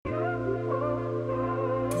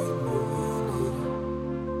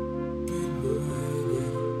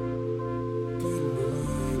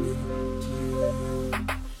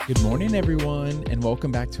Good morning, everyone, and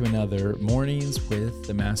welcome back to another Mornings with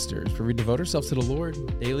the Masters, where we devote ourselves to the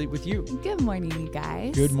Lord daily with you. Good morning, you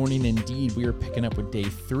guys. Good morning indeed. We are picking up with day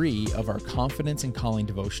 3 of our Confidence and Calling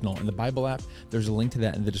devotional in the Bible app. There's a link to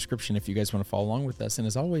that in the description if you guys want to follow along with us. And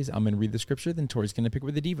as always, I'm going to read the scripture, then Tori's going to pick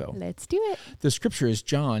with the Devo. Let's do it. The scripture is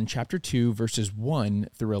John chapter 2, verses 1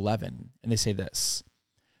 through 11. And they say this: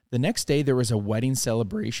 The next day there was a wedding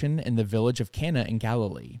celebration in the village of Cana in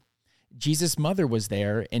Galilee. Jesus' mother was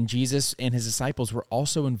there, and Jesus and his disciples were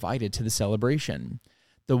also invited to the celebration.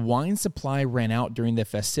 The wine supply ran out during the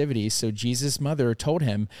festivities, so Jesus' mother told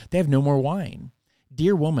him, "They have no more wine."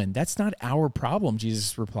 "Dear woman, that's not our problem,"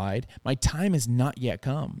 Jesus replied. "My time has not yet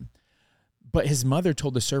come." But his mother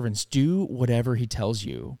told the servants, "Do whatever he tells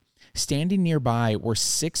you." Standing nearby were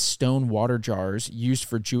 6 stone water jars used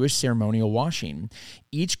for Jewish ceremonial washing.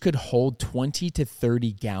 Each could hold 20 to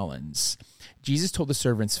 30 gallons. Jesus told the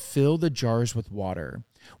servants, "Fill the jars with water."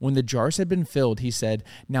 When the jars had been filled, he said,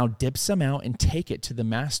 "Now dip some out and take it to the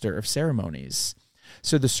master of ceremonies."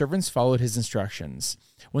 So the servants followed his instructions.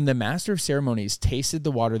 When the master of ceremonies tasted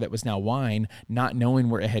the water that was now wine, not knowing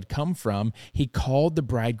where it had come from, he called the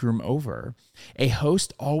bridegroom over. "A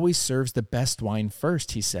host always serves the best wine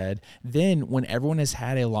first," he said. "Then, when everyone has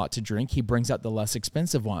had a lot to drink, he brings out the less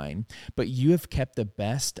expensive wine. But you have kept the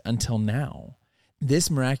best until now."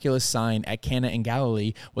 This miraculous sign at Cana in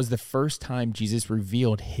Galilee was the first time Jesus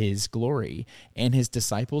revealed his glory, and his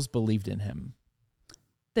disciples believed in him.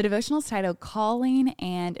 The devotional is titled Calling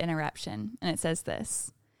and Interruption, and it says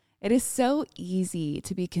this: It is so easy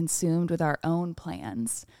to be consumed with our own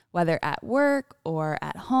plans, whether at work or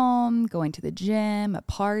at home, going to the gym, a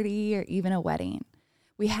party, or even a wedding.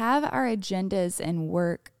 We have our agendas in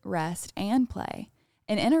work, rest, and play,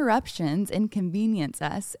 and interruptions inconvenience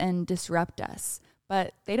us and disrupt us,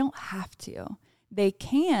 but they don't have to. They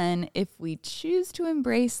can, if we choose to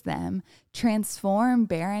embrace them, transform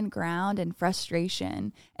barren ground and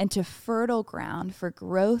frustration into fertile ground for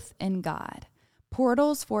growth in God,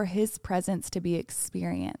 portals for his presence to be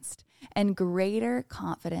experienced, and greater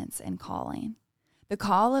confidence in calling. The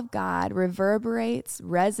call of God reverberates,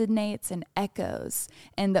 resonates, and echoes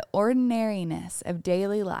in the ordinariness of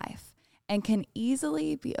daily life and can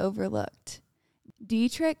easily be overlooked.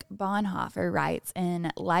 Dietrich Bonhoeffer writes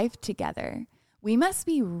in Life Together, "We must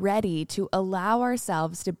be ready to allow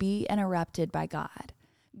ourselves to be interrupted by God.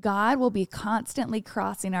 God will be constantly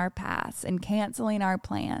crossing our paths and canceling our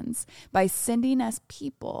plans by sending us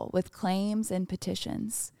people with claims and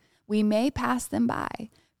petitions. We may pass them by,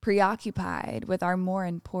 preoccupied with our more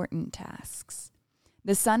important tasks."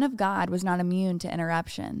 The Son of God was not immune to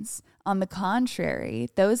interruptions. On the contrary,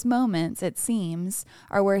 those moments, it seems,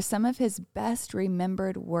 are where some of his best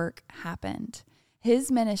remembered work happened.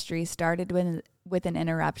 His ministry started with an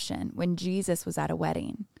interruption when Jesus was at a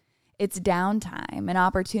wedding. It's downtime, an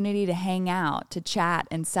opportunity to hang out, to chat,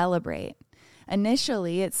 and celebrate.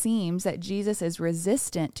 Initially, it seems that Jesus is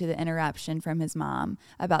resistant to the interruption from his mom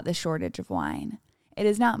about the shortage of wine. "It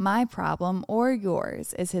is not my problem or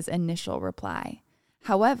yours," is his initial reply.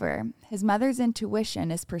 However, his mother's intuition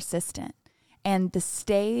is persistent, and the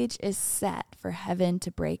stage is set for heaven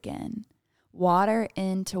to break in. Water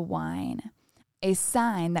into wine. A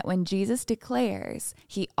sign that when Jesus declares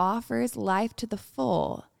he offers life to the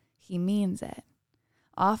full, he means it.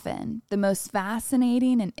 Often, the most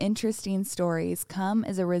fascinating and interesting stories come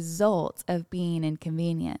as a result of being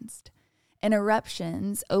inconvenienced.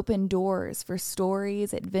 Interruptions open doors for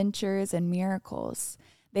stories, adventures, and miracles.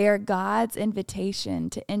 They are God's invitation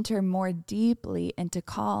to enter more deeply into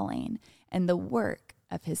calling and the work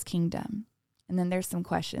of his kingdom. And then there's some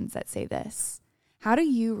questions that say this: How do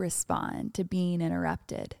you respond to being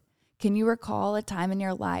interrupted? Can you recall a time in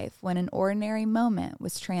your life when an ordinary moment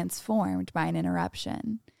was transformed by an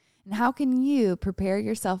interruption? And how can you prepare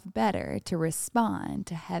yourself better to respond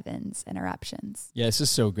to heaven's interruptions? Yeah, this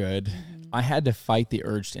is so good. Mm-hmm. I had to fight the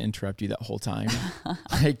urge to interrupt you that whole time.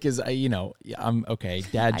 Because, I'm okay,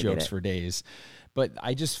 dad jokes for days. But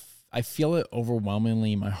I feel it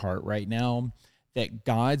overwhelmingly in my heart right now that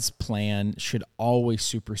God's plan should always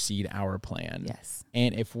supersede our plan. Yes.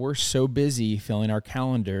 And if we're so busy filling our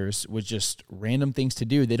calendars with just random things to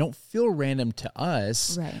do, they don't feel random to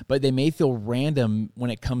us, right, but they may feel random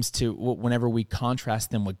when it comes to whenever we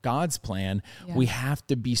contrast them with God's plan. Yeah. We have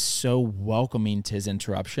to be so welcoming to his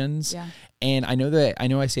interruptions. Yeah. And I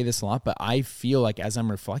know I say this a lot, but I feel like as I'm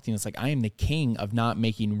reflecting, it's like I am the king of not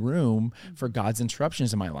making room for God's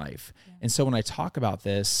interruptions in my life. Yeah. And so when I talk about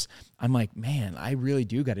this, I'm like, man, I really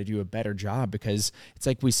do got to do a better job, because it's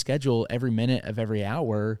like we schedule every minute of every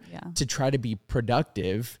hour to try to be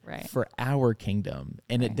productive for our kingdom.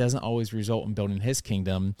 And it doesn't always result in building his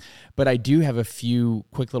kingdom. But I do have a few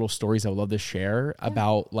quick little stories I would love to share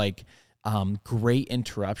about like great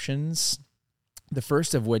interruptions. The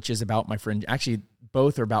first of which is about my friend, actually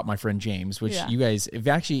both are about my friend James, which you guys,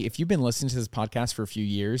 if you've been listening to this podcast for a few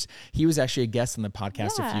years, he was actually a guest on the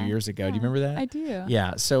podcast a few years ago. Do you remember that? I do.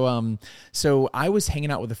 Yeah. So I was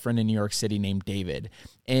hanging out with a friend in New York City named David,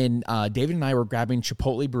 and David and I were grabbing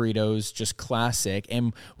Chipotle burritos, just classic.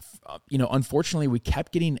 And, unfortunately we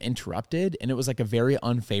kept getting interrupted, and it was like a very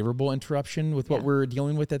unfavorable interruption with what we're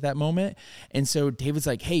dealing with at that moment. And so David's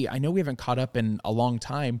like, hey, I know we haven't caught up in a long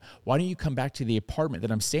time. Why don't you come back to the apartment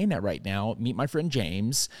that I'm staying at right now, meet my friend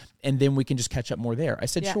James, and then we can just catch up more there. I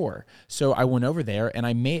said, sure. So I went over there and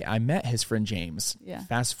I met his friend James. Yeah.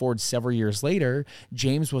 Fast forward several years later,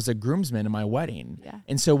 James was a groomsman in my wedding. Yeah.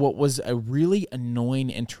 And so what was a really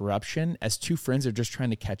annoying interruption as two friends are just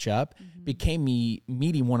trying to catch up became me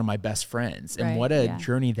meeting one of my best friends. And what a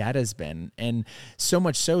journey that has been. And so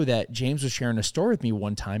much so that James was sharing a story with me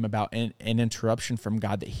one time about an interruption from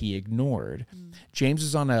God that he ignored. James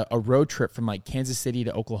was on a road trip from like Kansas City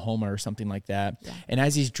to Oklahoma or something like that. Yeah. And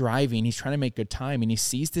as he's driving, he's trying to make good time, and he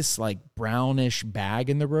sees this like brownish bag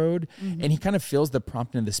in the road, and he kind of feels the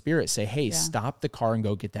prompting of the Spirit say, hey, stop the car and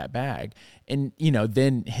go get that bag. And,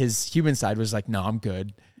 then his human side was like, no, I'm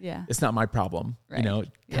good. Yeah. It's not my problem. Right.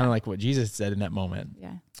 Kind of like what Jesus said in that moment.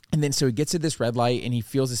 Yeah. And then so he gets to this red light and he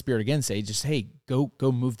feels the Spirit again say, just, hey, go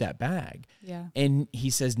move that bag. Yeah. And he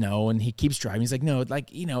says no, and he keeps driving. He's like, no,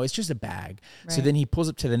 it's just a bag. Right. So then he pulls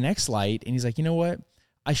up to the next light and he's like, you know what?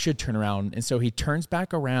 I should turn around. And so he turns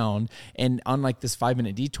back around, and on like this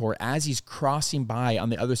 5-minute detour, as he's crossing by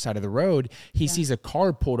on the other side of the road, he sees a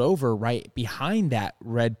car pulled over right behind that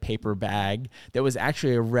red paper bag that was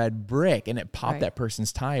actually a red brick, and it popped that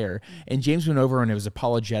person's tire. And James went over and it was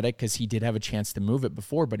apologetic because he did have a chance to move it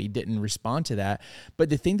before, but he didn't respond to that.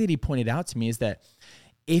 But the thing that he pointed out to me is that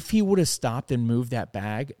if he would have stopped and moved that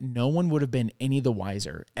bag, no one would have been any the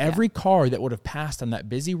wiser. Every car that would have passed on that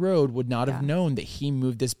busy road would not have known that he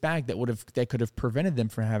moved this bag that could have prevented them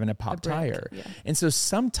from having a popped tire. Yeah. And so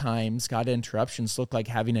sometimes God interruptions look like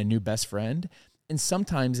having a new best friend. And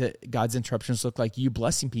sometimes God's interruptions look like you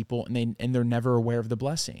blessing people, and they're never aware of the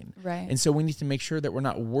blessing. Right. And so we need to make sure that we're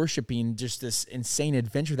not worshiping just this insane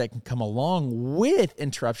adventure that can come along with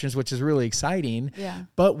interruptions, which is really exciting. Yeah.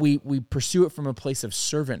 But we pursue it from a place of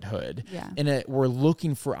servanthood. Yeah. And we're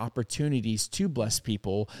looking for opportunities to bless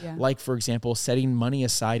people. Yeah. Like, for example, setting money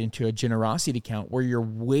aside into a generosity account where you're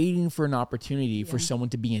waiting for an opportunity for someone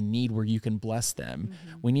to be in need where you can bless them.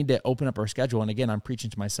 We need to open up our schedule. And again, I'm preaching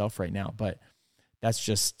to myself right now, but that's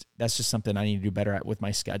just something I need to do better at with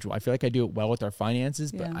my schedule. I feel like I do it well with our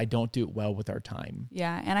finances, but I don't do it well with our time.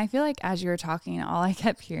 Yeah. And I feel like as you were talking, all I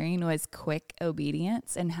kept hearing was quick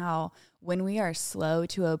obedience, and how when we are slow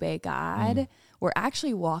to obey God, we're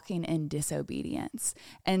actually walking in disobedience.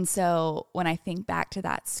 And so when I think back to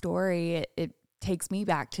that story, it takes me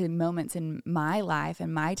back to moments in my life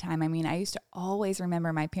and my time. I mean, I used to always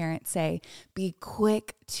remember my parents say, be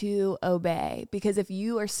quick to obey, because if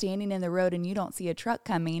you are standing in the road and you don't see a truck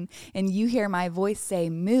coming and you hear my voice say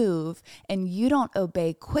move and you don't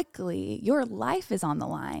obey quickly, your life is on the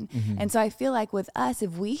line. And so I feel like with us,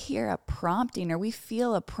 if we hear a prompting or we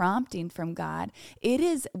feel a prompting from God,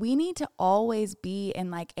 we need to always be in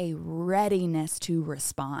like a readiness to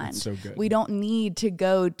respond. That's so good. We don't need to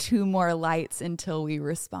go 2 more lights until we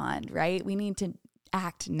respond, right? We need to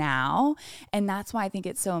act now. And that's why I think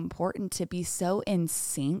it's so important to be so in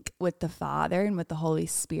sync with the Father and with the Holy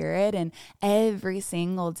Spirit, and every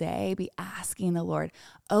single day be asking the Lord,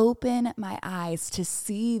 open my eyes to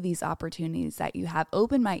see these opportunities that you have.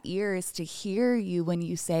 Open my ears to hear you when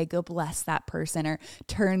you say, go bless that person or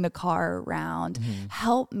turn the car around.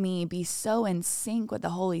 Help me be so in sync with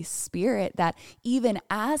the Holy Spirit that even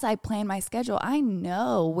as I plan my schedule, I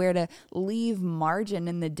know where to leave margin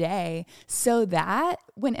in the day, so that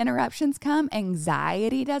when interruptions come,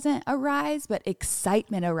 anxiety doesn't arise, but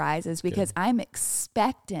excitement arises, because I'm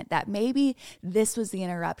expectant that maybe this was the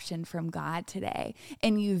interruption from God today.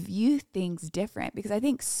 And you view things different, because I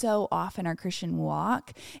think so often our Christian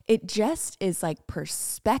walk, it just is like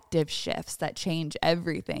perspective shifts that change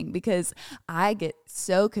everything. Because I get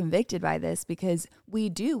so convicted by this, because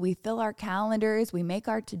we fill our calendars, we make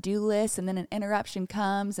our to-do lists, and then an interruption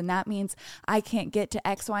comes, and that means I can't get to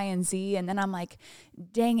X, Y, and Z. And then I'm like,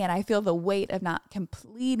 dang it, I feel the weight of not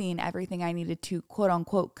completing everything I needed to quote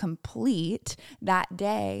unquote complete that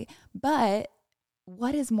day. But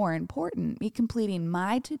what is more important, me completing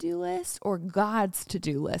my to-do list or God's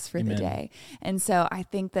to-do list for the day? And so I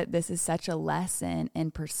think that this is such a lesson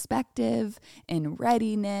in perspective, in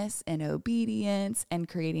readiness, in obedience, and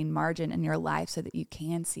creating margin in your life so that you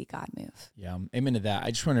can see God move. Yeah, amen to that.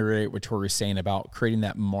 I just want to reiterate what Tori was saying about creating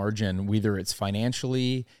that margin, whether it's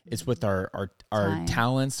financially, it's with our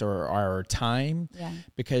talents or our time. Yeah.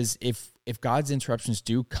 Because if God's interruptions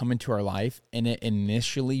do come into our life and it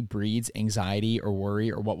initially breeds anxiety or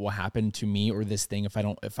worry or what will happen to me or this thing if I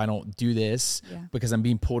don't do this because I'm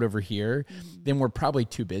being pulled over here, then we're probably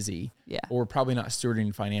too busy. Yeah. Or we're probably not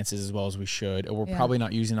stewarding finances as well as we should, or we're probably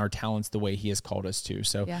not using our talents the way he has called us to.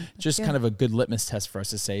 So just kind of a good litmus test for us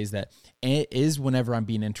to say is that it is whenever I'm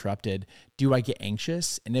being interrupted, do I get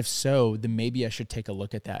anxious? And if so, then maybe I should take a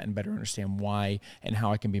look at that and better understand why and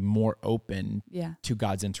how I can be more open to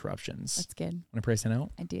God's interruptions. That's good. Want to pray us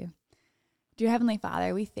out? I do. Dear Heavenly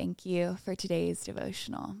Father, we thank you for today's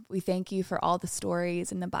devotional. We thank you for all the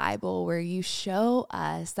stories in the Bible where you show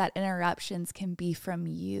us that interruptions can be from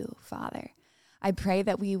you, Father. I pray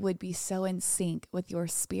that we would be so in sync with your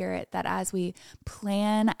spirit that as we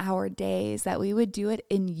plan our days, that we would do it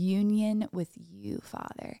in union with you,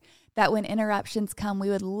 Father. That when interruptions come, we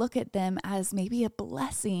would look at them as maybe a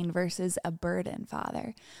blessing versus a burden,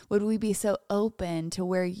 Father. Would we be so open to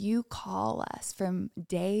where you call us from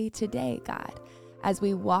day to day, God, as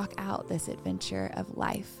we walk out this adventure of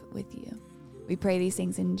life with you? We pray these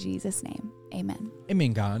things in Jesus' name. Amen.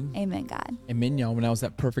 Amen, God. Amen, God. Amen, y'all. Now is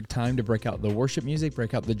that perfect time to break out the worship music,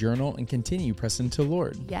 break out the journal, and continue pressing to the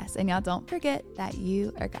Lord. Yes, and y'all don't forget that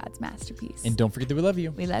you are God's masterpiece. And don't forget that we love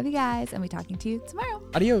you. We love you guys, and we're talking to you tomorrow.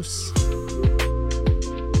 Adios.